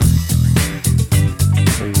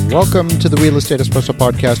Welcome to the Real Estate Espresso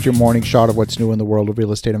Podcast, your morning shot of what's new in the world of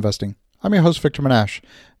real estate investing. I'm your host, Victor Menashe.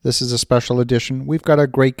 This is a special edition. We've got a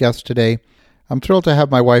great guest today. I'm thrilled to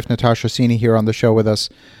have my wife, Natasha Sini, here on the show with us.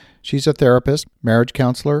 She's a therapist, marriage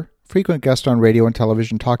counselor, frequent guest on radio and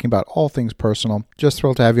television talking about all things personal. Just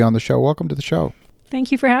thrilled to have you on the show. Welcome to the show.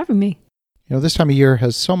 Thank you for having me. You know, this time of year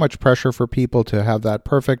has so much pressure for people to have that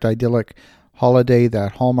perfect, idyllic holiday,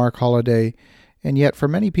 that Hallmark holiday. And yet, for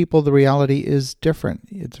many people, the reality is different.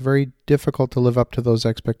 It's very difficult to live up to those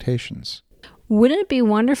expectations. Wouldn't it be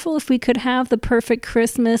wonderful if we could have the perfect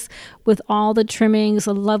Christmas with all the trimmings,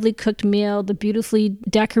 a lovely cooked meal, the beautifully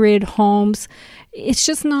decorated homes? It's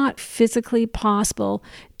just not physically possible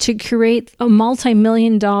to create a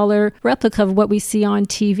multi-million-dollar replica of what we see on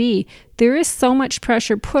TV. There is so much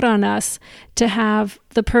pressure put on us to have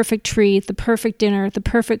the perfect tree, the perfect dinner, the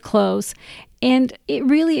perfect clothes, and it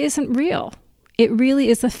really isn't real. It really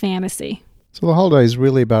is a fantasy. So the holiday is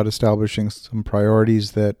really about establishing some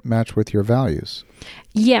priorities that match with your values.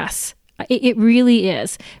 Yes, it really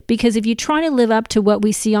is. Because if you try to live up to what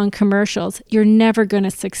we see on commercials, you're never going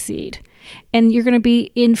to succeed. And you're going to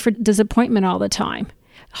be in for disappointment all the time.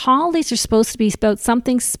 Holidays are supposed to be about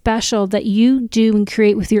something special that you do and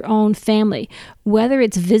create with your own family, whether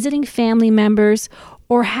it's visiting family members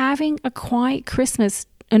or having a quiet Christmas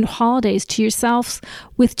and holidays to yourselves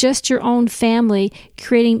with just your own family,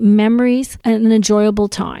 creating memories and an enjoyable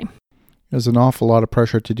time. There's an awful lot of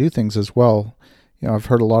pressure to do things as well. You know, I've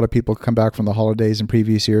heard a lot of people come back from the holidays in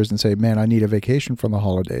previous years and say, man, I need a vacation from the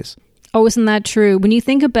holidays. Oh, isn't that true? When you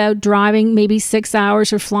think about driving maybe 6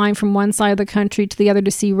 hours or flying from one side of the country to the other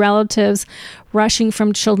to see relatives, rushing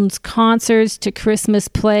from children's concerts to Christmas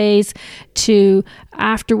plays to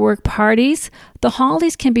after-work parties, the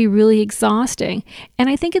holidays can be really exhausting. And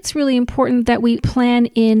I think it's really important that we plan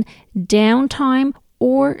in downtime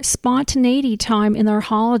or spontaneity time in our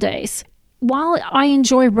holidays. While I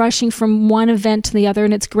enjoy rushing from one event to the other,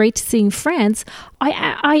 and it's great seeing friends,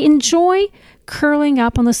 I enjoy curling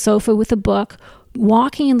up on the sofa with a book,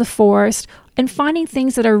 walking in the forest, and finding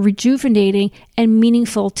things that are rejuvenating and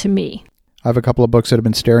meaningful to me. I have a couple of books that have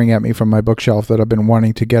been staring at me from my bookshelf that I've been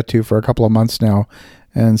wanting to get to for a couple of months now.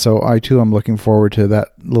 And so I, too, am looking forward to that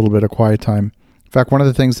little bit of quiet time. In fact, one of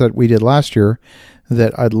the things that we did last year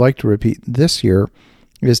that I'd like to repeat this year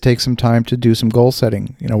is take some time to do some goal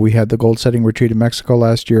setting. You know, we had the goal setting retreat in Mexico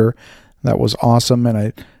last year. That was awesome. And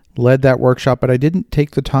I led that workshop, but I didn't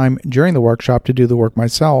take the time during the workshop to do the work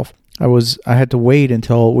myself. I had to wait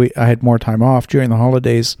until I had more time off during the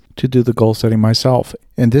holidays to do the goal setting myself.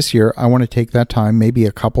 And this year, I want to take that time, maybe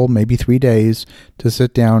a couple, maybe 3 days, to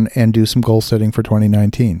sit down and do some goal setting for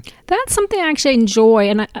 2019. That's something I actually enjoy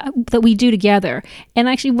and that we do together. And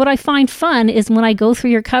actually, what I find fun is when I go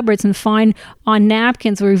through your cupboards and find on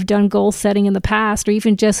napkins where we've done goal setting in the past, or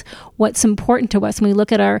even just what's important to us when we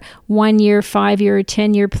look at our 1 year, 5 year, or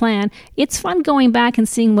 10-year plan. It's fun going back and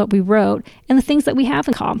seeing what we wrote and the things that we have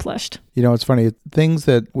accomplished. You know, it's funny, things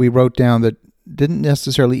that we wrote down that didn't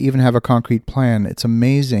necessarily even have a concrete plan. It's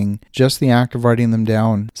amazing, just the act of writing them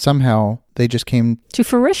down. Somehow, they just came to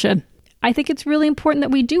fruition. I think it's really important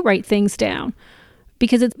that we do write things down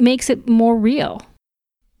because it makes it more real.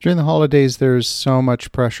 During the holidays, there's so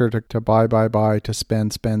much pressure to buy, to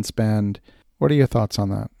spend. What are your thoughts on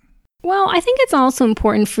that? Well, I think it's also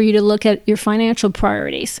important for you to look at your financial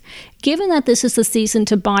priorities. Given that this is the season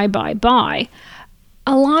to buy,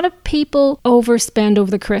 a lot of people overspend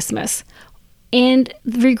over the Christmas and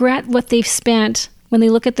regret what they've spent when they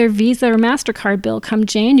look at their Visa or MasterCard bill come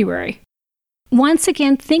January. Once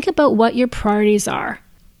again, think about what your priorities are.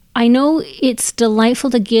 I know it's delightful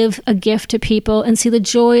to give a gift to people and see the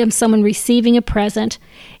joy of someone receiving a present,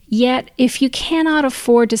 yet if you cannot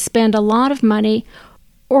afford to spend a lot of money,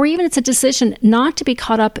 or even it's a decision not to be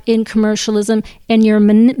caught up in commercialism and you're a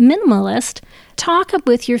minimalist, talk up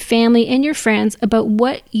with your family and your friends about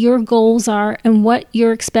what your goals are and what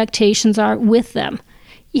your expectations are with them.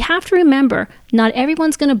 You have to remember, not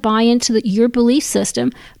everyone's going to buy into your belief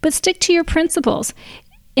system, but stick to your principles.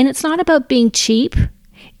 And it's not about being cheap.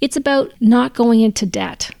 It's about not going into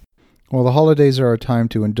debt. Well, the holidays are a time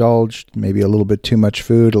to indulge, maybe a little bit too much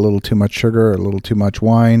food, a little too much sugar, a little too much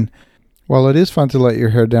wine. While it is fun to let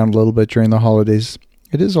your hair down a little bit during the holidays,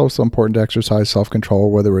 it is also important to exercise self-control,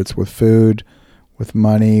 whether it's with food, with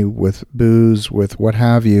money, with booze, with what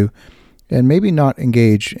have you, and maybe not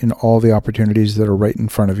engage in all the opportunities that are right in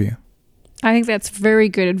front of you. I think that's very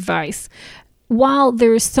good advice. While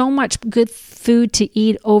there is so much good food to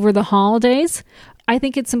eat over the holidays, I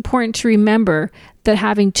think it's important to remember that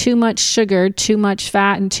having too much sugar, too much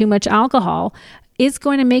fat, and too much alcohol is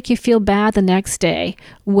going to make you feel bad the next day,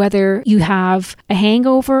 whether you have a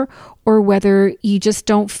hangover or whether you just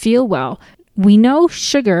don't feel well. We know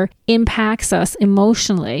sugar impacts us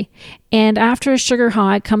emotionally, and after a sugar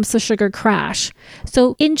high comes the sugar crash.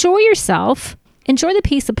 So enjoy yourself, enjoy the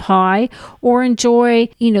piece of pie, or enjoy,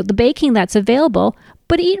 the baking that's available,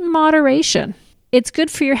 but eat in moderation. It's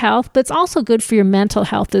good for your health, but it's also good for your mental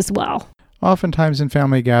health as well. Oftentimes in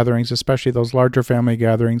family gatherings, especially those larger family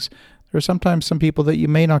gatherings, there are sometimes some people that you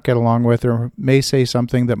may not get along with or may say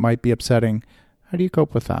something that might be upsetting. How do you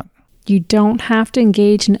cope with that? You don't have to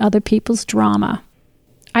engage in other people's drama.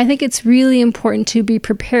 I think it's really important to be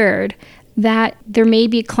prepared that there may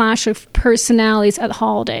be a clash of personalities at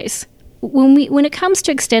holidays. When it comes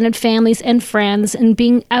to extended families and friends and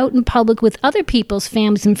being out in public with other people's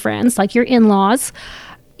families and friends, like your in-laws,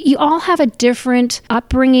 you all have a different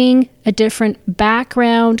upbringing, a different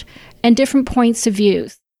background, and different points of view.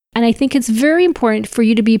 And I think it's very important for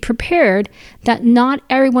you to be prepared that not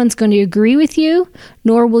everyone's going to agree with you,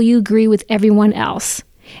 nor will you agree with everyone else.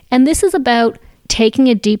 And this is about taking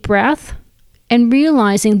a deep breath and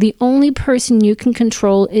realizing the only person you can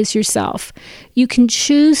control is yourself. You can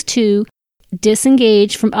choose to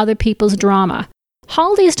disengage from other people's drama.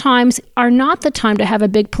 Holidays times are not the time to have a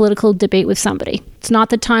big political debate with somebody. It's not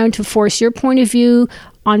the time to force your point of view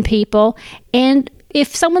on people. And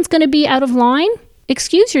if someone's going to be out of line,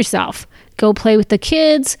 excuse yourself. Go play with the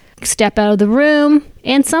kids, step out of the room,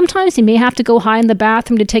 and sometimes you may have to go hide in the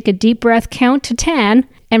bathroom to take a deep breath, count to 10,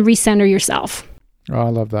 and recenter yourself. Oh, I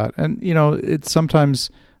love that. And, it's sometimes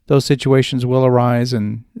those situations will arise,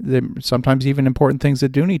 and sometimes even important things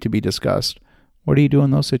that do need to be discussed. What do you do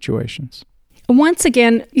in those situations? Once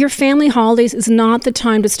again, your family holidays is not the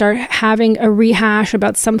time to start having a rehash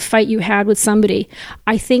about some fight you had with somebody.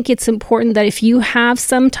 I think it's important that if you have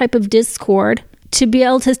some type of discord, to be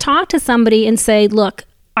able to talk to somebody and say, look,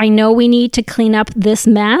 I know we need to clean up this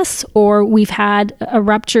mess, or we've had a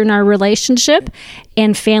rupture in our relationship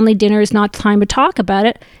and family dinner is not time to talk about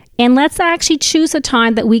it. And let's actually choose a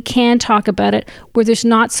time that we can talk about it where there's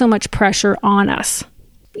not so much pressure on us.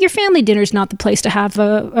 Your family dinner is not the place to have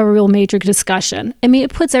a real major discussion. I mean,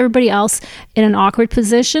 it puts everybody else in an awkward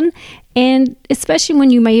position. And especially when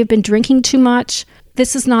you may have been drinking too much,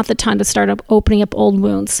 this is not the time to start opening up old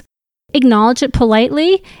wounds. Acknowledge it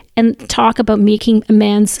politely and talk about making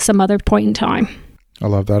amends some other point in time. I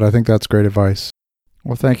love that. I think that's great advice.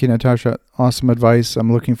 Well, thank you, Natasha. Awesome advice.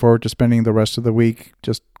 I'm looking forward to spending the rest of the week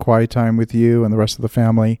just quiet time with you and the rest of the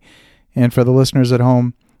family. And for the listeners at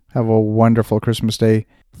home, have a wonderful Christmas day.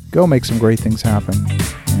 Go make some great things happen.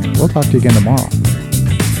 And we'll talk to you again tomorrow.